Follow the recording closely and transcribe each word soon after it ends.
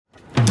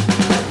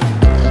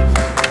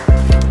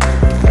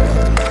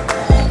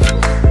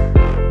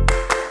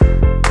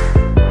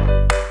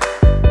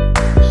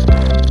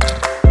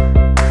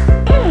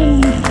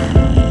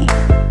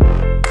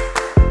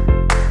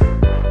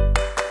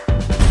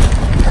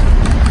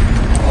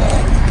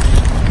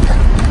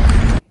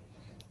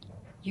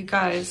You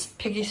guys,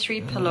 Piggy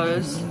 3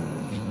 pillows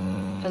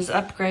has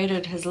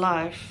upgraded his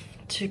life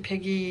to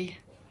Piggy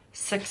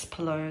 6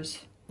 pillows.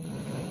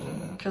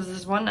 Because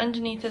there's one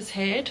underneath his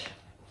head.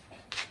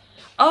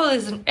 Oh,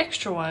 there's an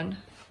extra one.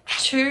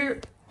 2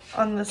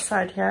 on this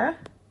side here.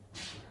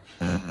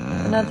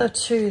 Another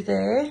 2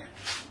 there.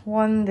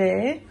 1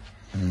 there.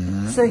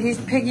 So he's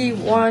Piggy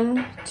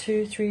 1,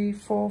 2, 3,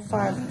 4,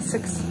 5,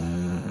 6.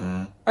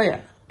 Oh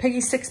yeah, Piggy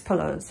 6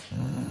 pillows.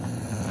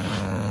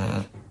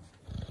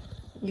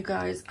 You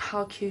guys,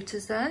 how cute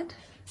is that?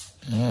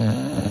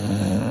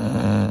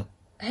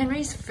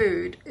 Henry's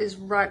food is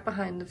right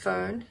behind the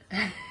phone.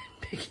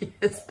 Piggy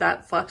is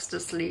that fast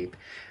asleep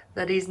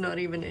that he's not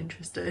even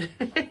interested.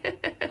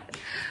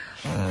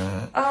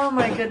 Oh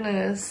my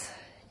goodness.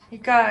 You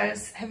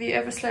guys, have you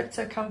ever slept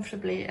so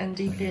comfortably and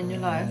deeply in your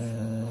life?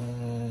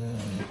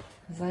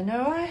 Because I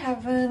know I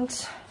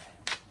haven't.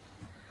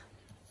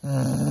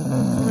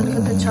 Oh, look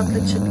at the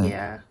chocolate chip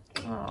here.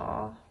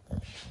 Aww.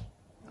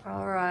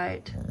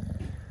 Alright.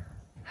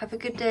 Have a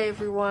good day,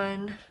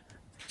 everyone.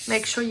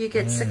 Make sure you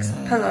get 6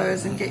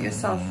 pillows and get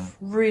yourself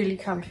really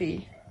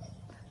comfy.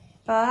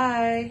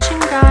 Bye.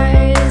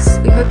 Guys,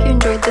 we hope you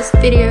enjoyed this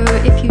video.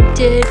 If you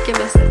did, give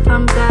us a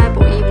thumbs up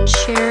or even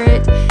share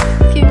it.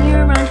 If you're new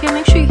around here,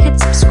 make sure